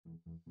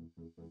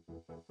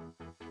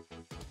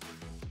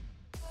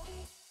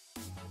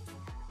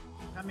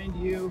Coming to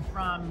you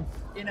from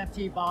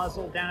NFT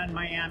Basel down in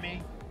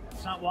Miami.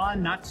 It's not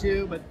one, not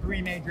two, but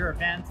three major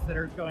events that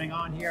are going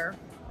on here.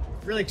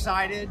 Really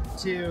excited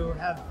to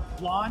have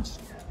launched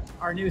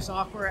our new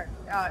software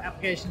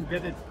application,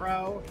 Vivid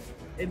Pro.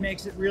 It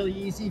makes it really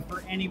easy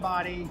for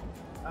anybody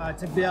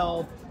to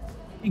build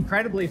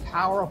incredibly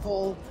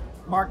powerful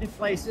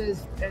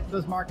marketplaces.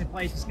 Those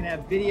marketplaces can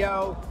have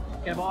video,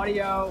 can have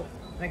audio,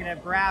 they can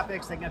have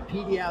graphics, they can have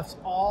PDFs,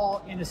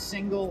 all in a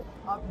single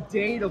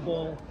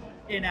updatable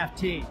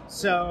NFT.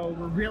 So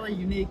we're really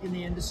unique in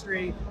the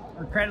industry.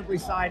 We're incredibly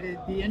excited.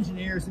 The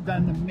engineers have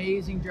done an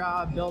amazing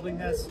job building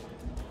this.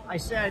 I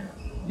said,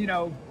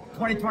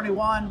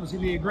 2021 was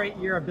going to be a great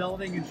year of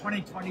building, and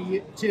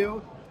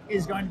 2022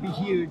 is going to be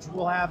huge.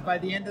 We'll have, by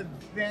the end of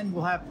then,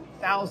 we'll have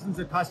thousands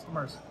of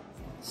customers.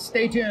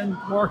 Stay tuned,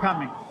 more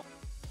coming.